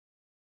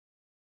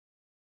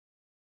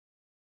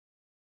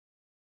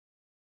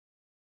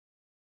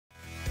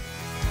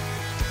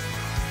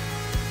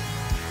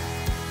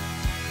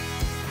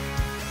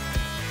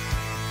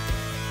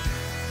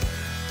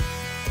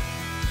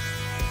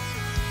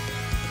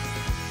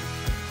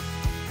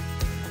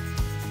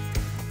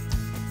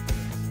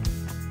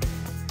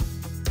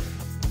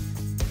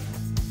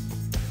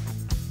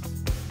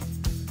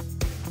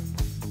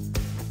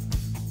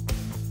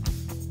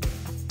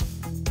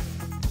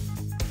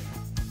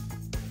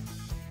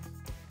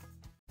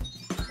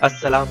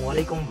Assalamu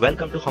alaikum,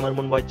 welcome to Qamar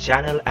MoonBoy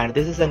channel, and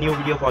this is a new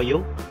video for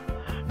you.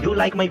 Do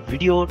like my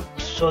video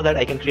so that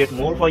I can create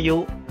more for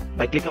you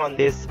by clicking on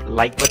this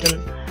like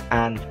button,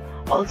 and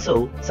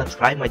also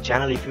subscribe my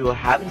channel if you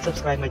haven't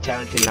subscribed my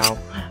channel till now,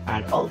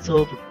 and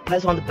also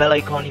press on the bell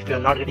icon if you're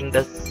not getting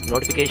this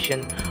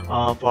notification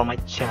for my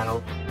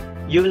channel.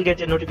 You will get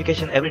a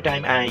notification every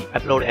time I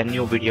upload a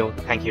new video.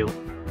 Thank you.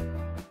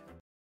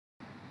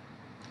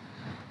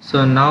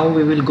 So now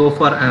we will go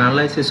for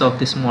analysis of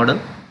this model.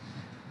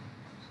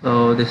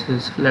 So this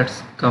is,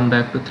 let's come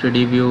back to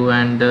 3D view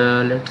and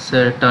let's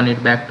turn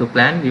it back to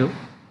plan view.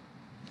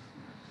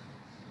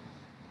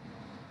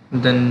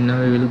 Then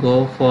we will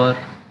go for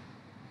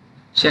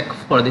check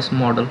for this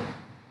model.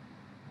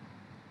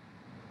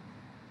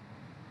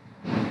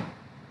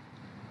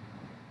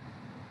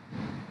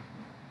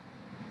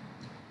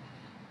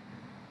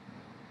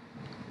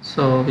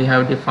 So we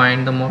have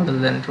defined the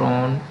model and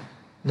drawn,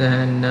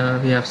 then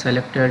we have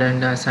selected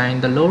and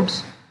assigned the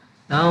loads.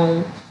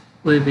 Now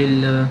we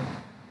will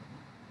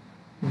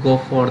go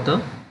for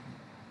the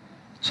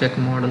check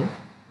model.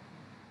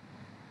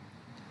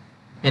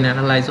 In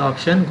analyze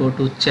option, go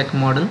to check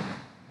model.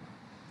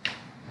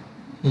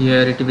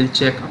 Here it will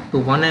check up to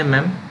 1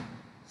 mm.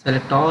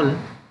 Select all.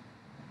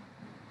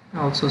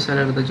 Also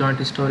select the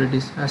joint story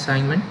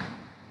assignment.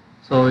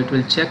 So it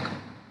will check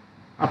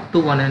up to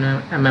 1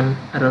 mm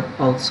error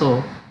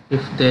also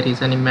if there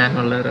is any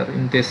manual error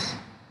in this.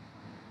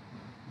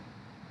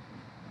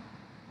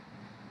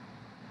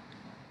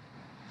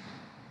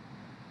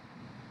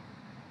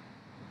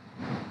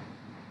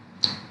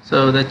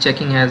 So the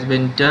checking has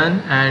been done,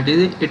 and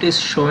it is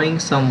showing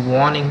some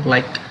warning,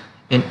 like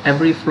in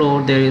every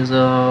floor there is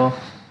a,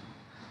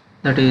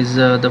 that is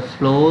the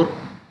floor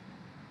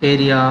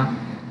area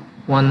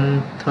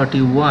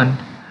 131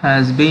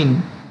 has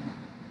been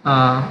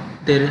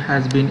there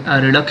has been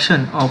a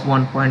reduction of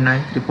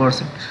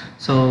 1.93%.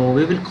 so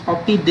we will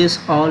copy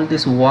all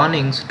these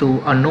warnings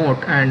to a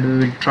note, and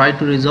we will try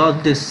to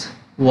resolve these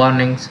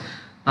warnings.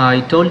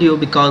 I told you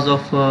because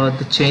of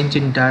the change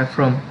in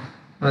diaphragm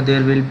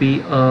there will be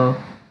a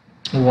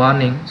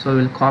warning, so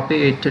we'll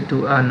copy it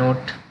to a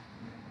note.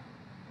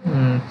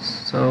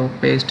 So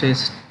paste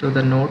it to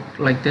the note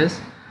like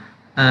this,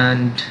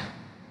 and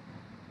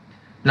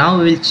now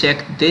we will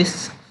check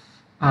this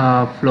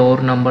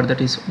floor number,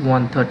 that is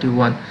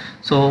 131.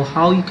 So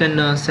how you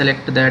can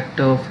select that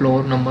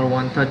floor number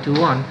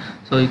 131?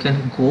 So you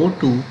can go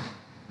to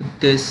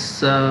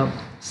this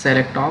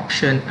select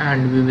option,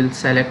 and we will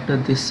select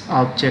this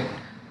object.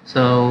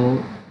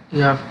 So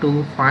you have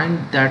to find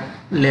that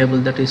label,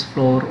 that is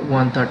floor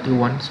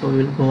 131. So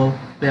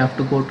we have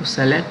to go to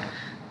select,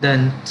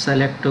 then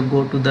select to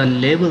go to the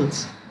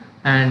labels,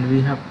 and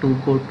we have to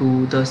go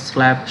to the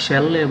slab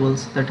shell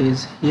labels, that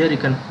is here you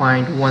can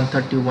find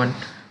 131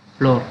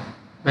 floor.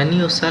 When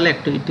you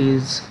select, it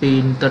is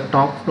in the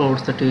top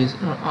floors, that is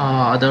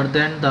other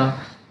than the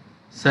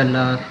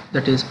cellar,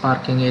 that is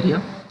parking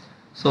area.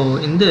 So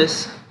in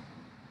this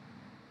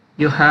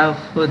you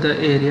have the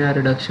area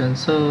reduction.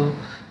 So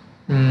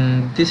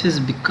this is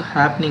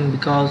happening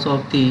because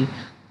of the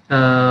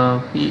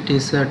it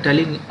is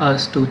telling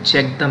us to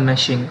check the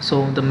meshing.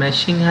 So the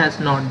meshing has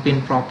not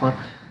been proper,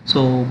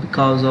 so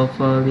because of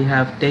we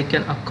have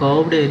taken a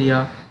curved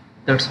area,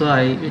 that's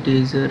why it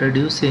is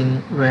reducing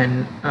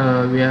when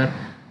we are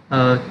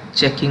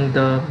checking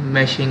the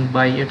meshing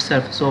by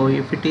itself. So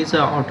if it is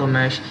a auto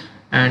mesh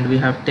and we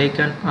have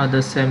taken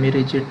the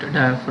semi-rigid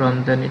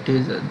diaphragm, then it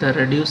is the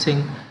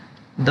reducing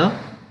the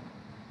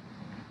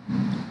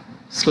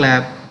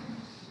slab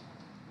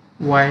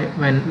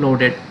when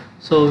loaded.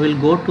 So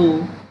we'll go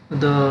to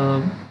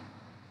the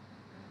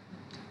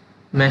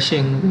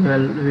meshing,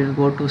 we'll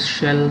go to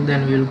shell,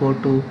 then we'll go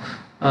to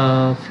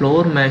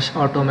floor mesh,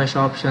 auto mesh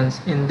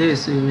options. In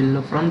this we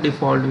will, from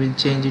default, we'll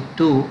change it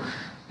to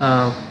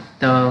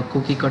the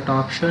cookie cut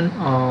option,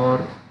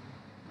 or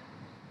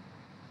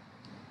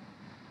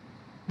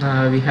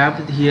we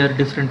have here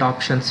different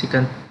options you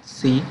can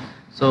see.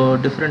 So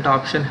different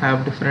option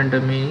have different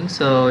meanings.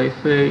 So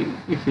if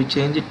we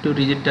change it to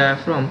rigid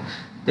diaphragm,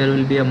 there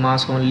will be a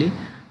mass only.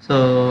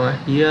 So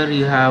here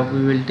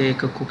we will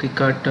take a cookie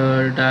cut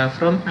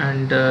diaphragm,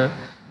 and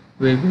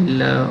we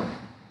will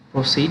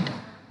proceed,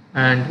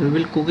 and we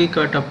will cookie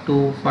cut up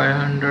to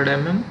 500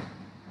 mm.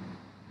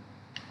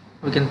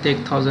 We can take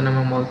 1000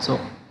 mm also.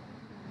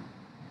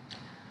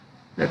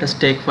 Let us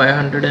take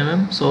 500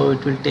 mm. So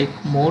it will take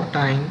more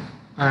time,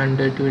 and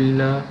it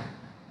will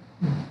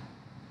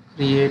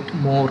create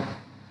more.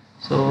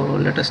 So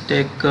let us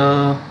take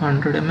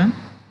 100 mm.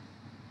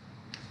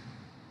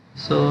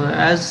 So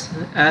as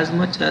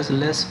much as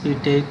less we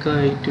take,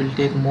 it will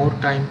take more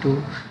time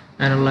to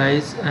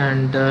analyze,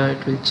 and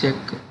it will check.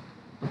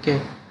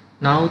 Okay,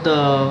 now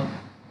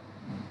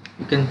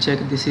you can check,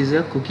 this is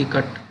a cookie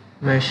cut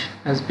mesh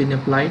has been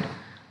applied.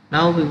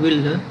 Now we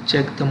will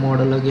check the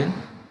model again.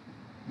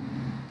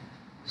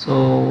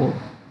 So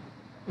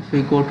if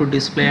we go to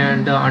display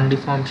and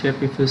undeformed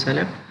shape, if you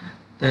select,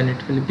 then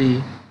it will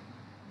be,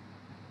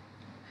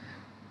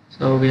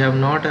 so we have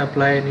not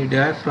applied any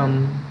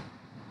diaphragm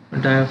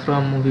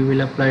diaphragm, we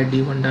will apply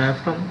D1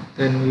 diaphragm.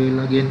 Then we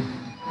will again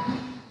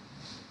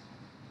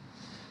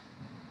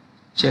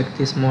check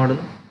this model.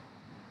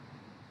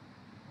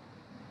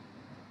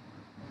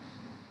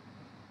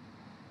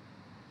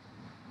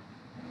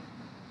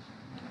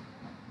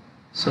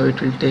 So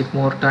it will take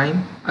more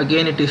time.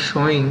 Again it is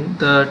showing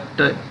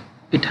that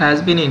it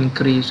has been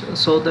increased,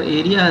 so the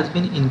area has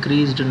been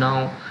increased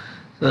now.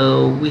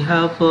 So we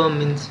have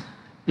means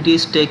it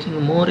is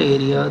taking more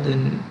area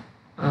than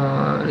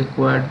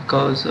required,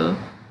 because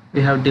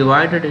we have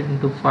divided it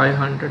into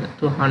 500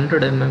 to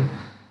 100 mm.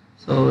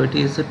 So it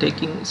is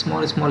taking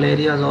small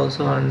areas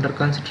also under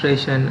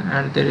consideration,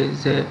 and there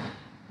is a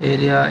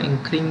area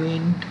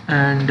increment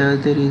and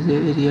there is a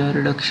area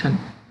reduction.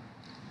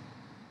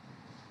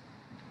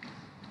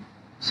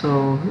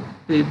 So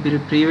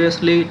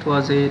previously it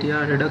was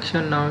area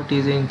reduction, now it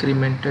is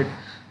incremented.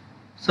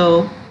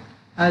 So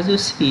as you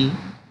see,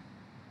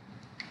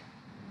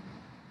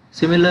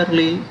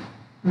 similarly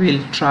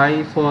we'll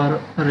try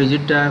for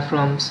rigid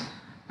diaphragms,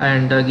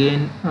 and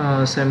again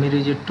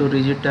semi-rigid to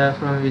rigid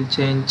diaphragm will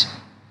change.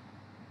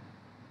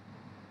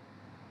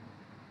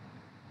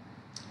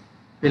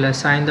 We'll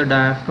assign the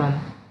diaphragm,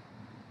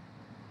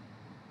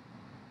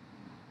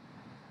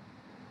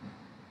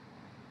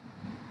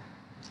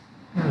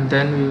 and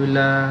then we will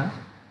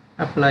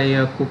apply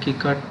a cookie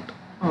cut,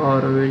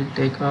 or we'll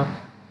take a,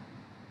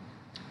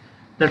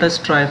 let us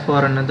try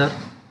for another.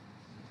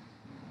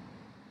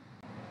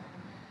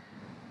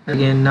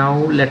 Again, now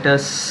let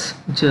us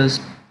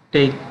just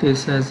take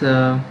this as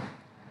a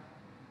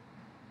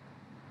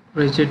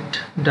rigid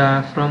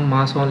diaphragm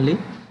mass only.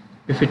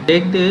 If we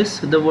take this,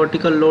 the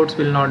vertical loads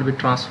will not be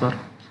transferred,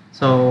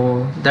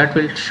 so that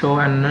will show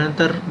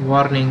another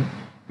warning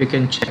you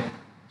can check.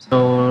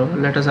 So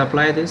let us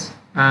apply this.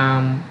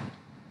 I'm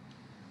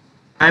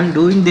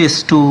doing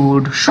this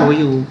to show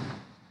you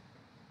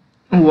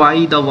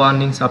why the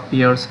warnings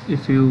appears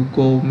if you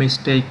go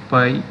mistake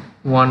by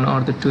one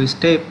or the two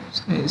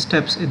steps.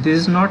 This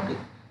is not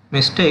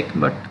mistake,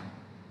 but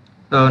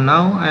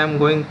now I am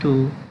going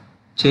to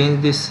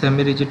change this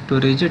semi-rigid to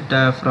rigid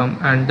diaphragm,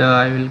 and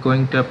I will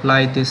going to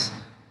apply this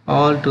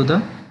all to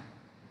the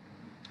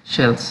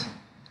shells.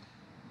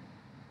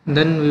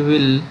 Then we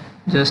will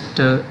just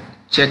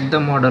check the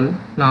model.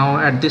 Now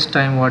at this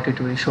time what it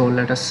will show,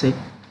 let us see.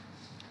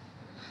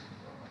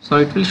 So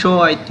it will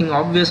show, I think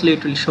obviously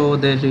it will show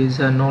there is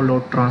no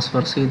load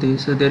transfer. See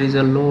this, there is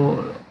a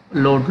low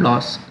load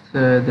loss.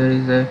 There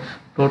is a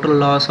total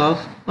loss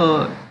of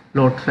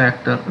load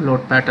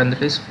pattern,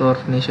 that is floor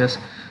finishes.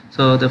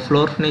 So the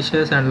floor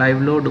finishes and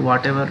live load,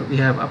 whatever we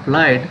have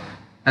applied,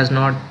 has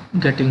not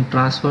getting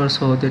transferred,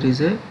 so there is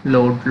a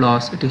load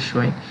loss it is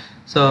showing.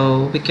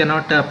 So we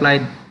cannot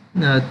apply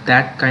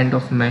that kind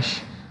of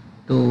mesh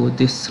to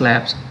these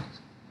slabs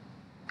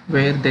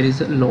where there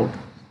is a load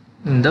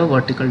in the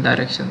vertical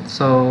direction.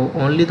 So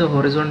only the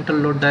horizontal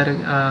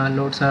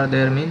loads are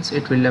there, means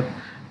it will not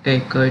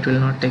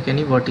take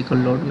any vertical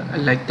load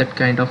like that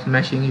kind of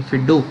meshing if we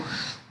do.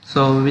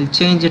 So we will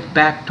change it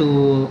back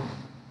to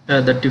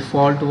the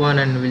default one,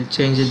 and we'll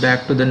change it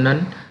back to the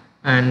none,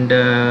 and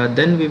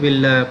then we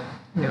will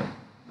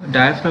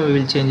diaphragm, we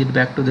will change it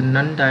back to the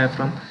none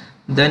diaphragm.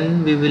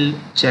 Then we will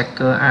check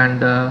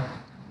and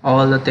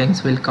all the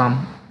things will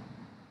come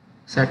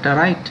set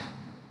right.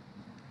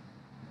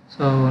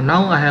 So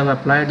now I have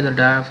applied the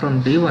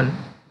diaphragm D1.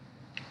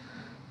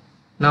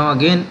 Now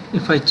again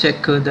if I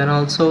check, then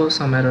also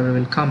some error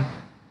will come.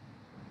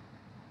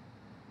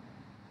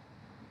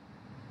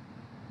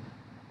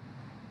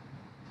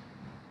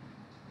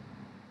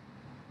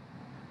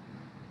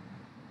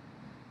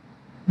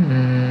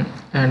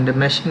 And the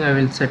meshing I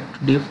will set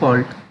to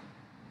default.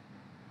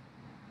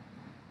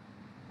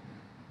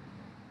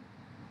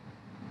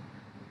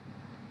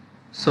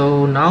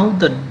 So now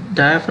the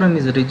diaphragm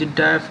is a rigid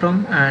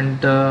diaphragm,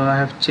 and I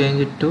have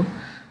changed it to,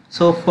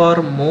 so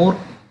for more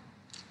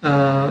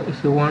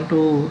if you want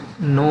to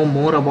know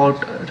more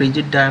about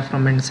rigid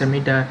diaphragm and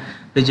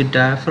semi-rigid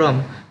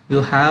diaphragm,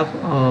 you have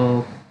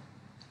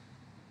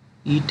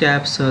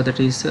ETABS, that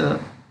is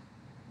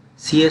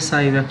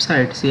CSI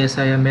website,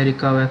 CSI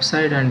America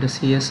website, and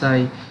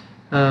CSI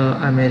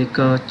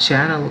America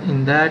channel.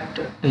 In that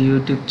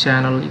YouTube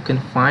channel you can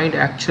find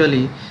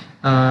actually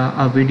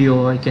a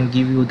video. I can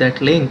give you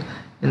that link.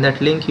 In that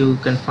link you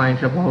can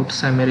find about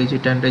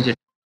semi-rigid and rigid.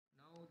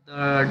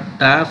 Now the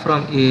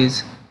diaphragm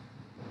is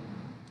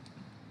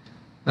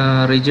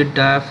rigid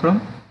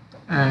diaphragm,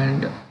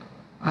 and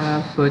I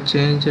have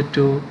changed it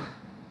to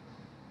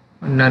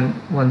none.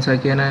 Once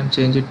again I am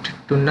changed it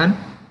to none,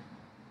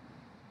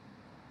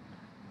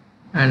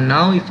 and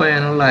now if I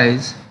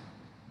analyze,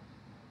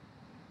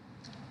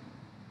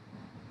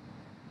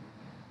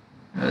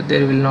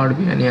 there will not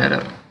be any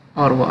error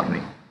or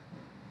warning.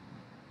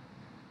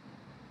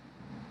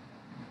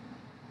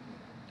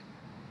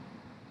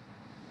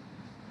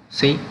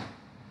 See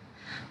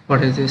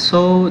what is this?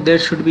 So there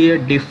should be a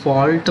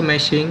default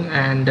meshing,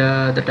 and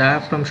the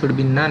diaphragm should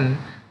be none,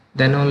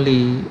 then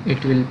only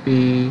it will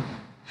be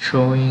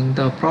showing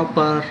the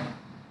proper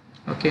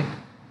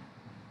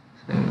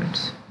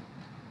segments.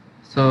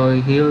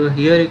 So here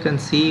you can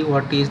see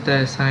what is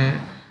the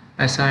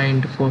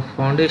assigned for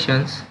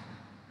foundations,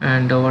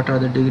 and what are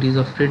the degrees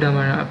of freedom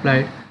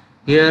applied.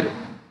 Here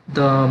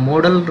the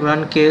model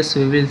run case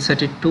we will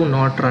set it to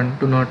not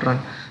run.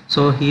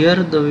 So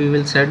here we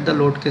will set the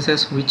load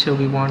cases which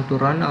we want to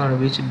run or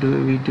which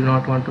we do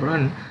not want to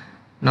run.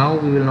 Now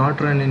we will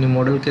not run any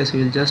model case,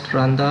 we will just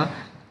run the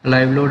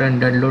live load and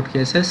dead load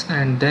cases,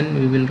 and then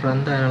we will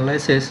run the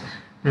analysis.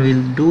 We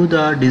will do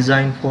the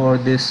design for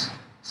this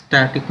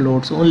static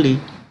loads only.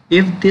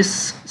 If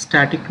this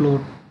static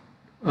load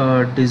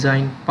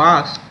design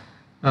passed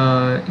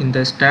in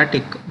the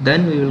static,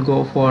 then we will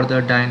go for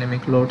the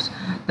dynamic loads,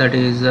 that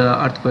is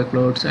earthquake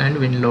loads and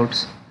wind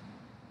loads.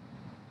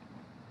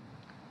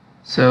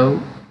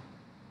 So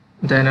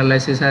the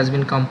analysis has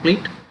been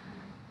complete.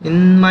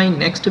 In my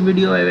next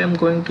video I am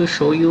going to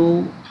show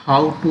you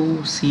how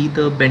to see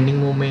the bending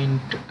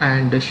moment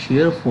and the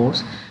shear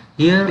force.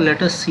 Here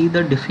let us see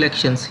the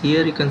deflections.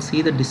 Here you can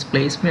see the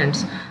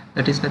displacements,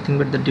 that is nothing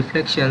but the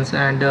deflections,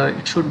 and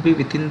it should be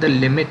within the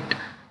limit,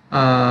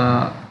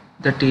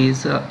 that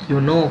is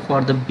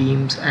for the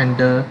beams and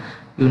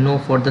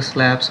for the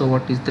slab. So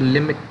what is the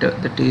limit?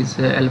 That is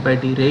L by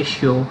D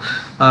ratio,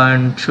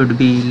 and should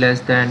be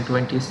less than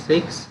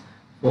 26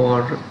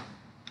 for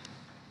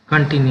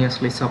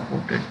continuously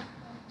supported.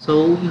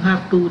 So you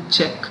have to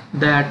check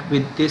that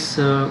with this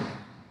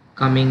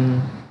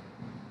coming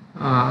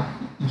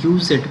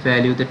UZ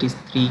value, that is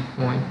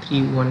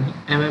 3.31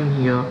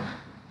 mm here.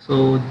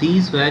 So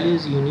these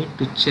values you need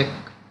to check,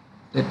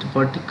 that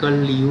vertical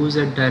UZ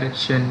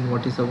direction,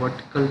 what is the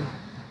vertical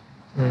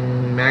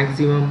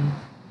maximum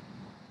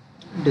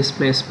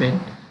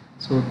displacement.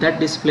 So that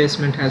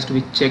displacement has to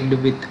be checked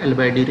with L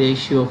by D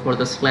ratio for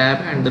the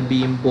slab and the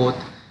beam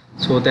both,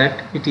 so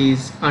that it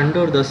is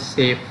under the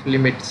safe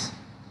limits.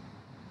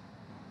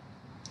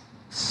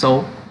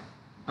 So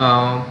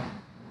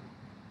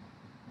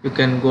you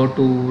can go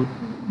to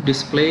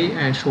display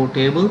and show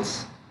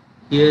tables.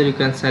 Here you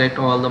can select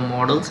all the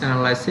models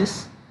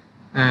analysis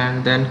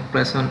and then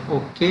press on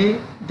OK.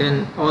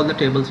 Then all the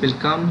tables will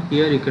come.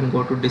 Here you can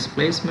go to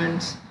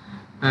displacements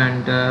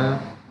and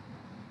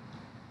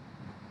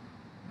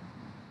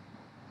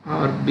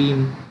or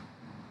beam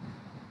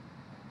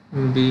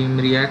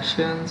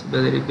reactions,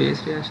 whether it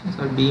base reactions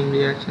or beam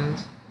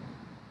reactions,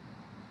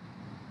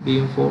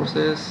 beam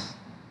forces.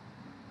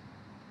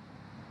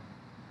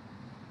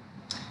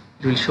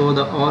 It will show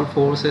the all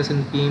forces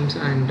in beams,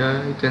 and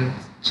you can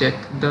check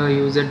the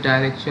UZ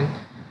direction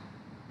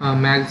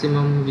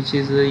maximum, which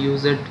is the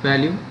UZ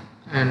value,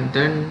 and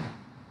then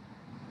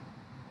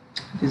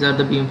these are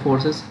the beam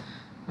forces,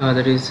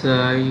 that is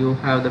you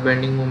have the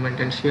bending moment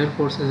and shear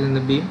forces in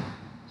the beam,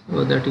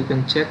 so that you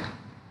can check.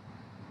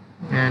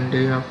 And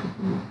you have to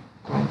do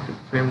concrete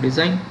frame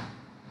design.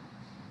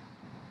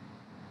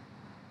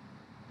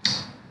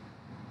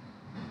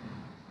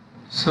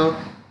 So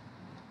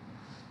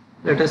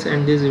let us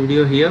end this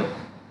video here.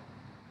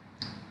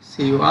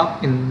 See you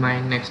up in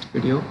my next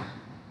video.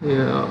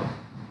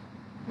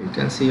 You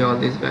can see all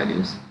these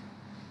values.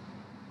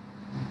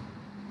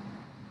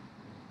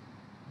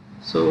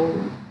 So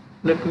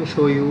let me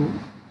show you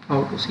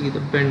how to see the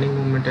bending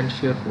moment and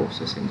shear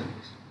forces in the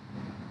list.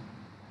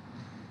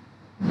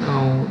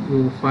 Now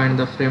you find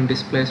the frame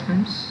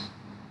displacements.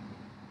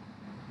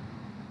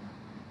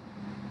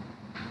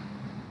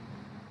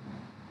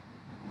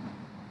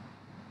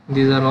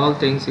 These are all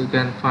things you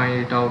can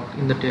find it out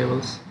in the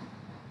tables.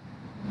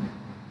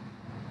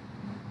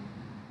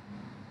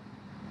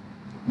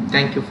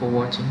 Thank you for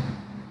watching.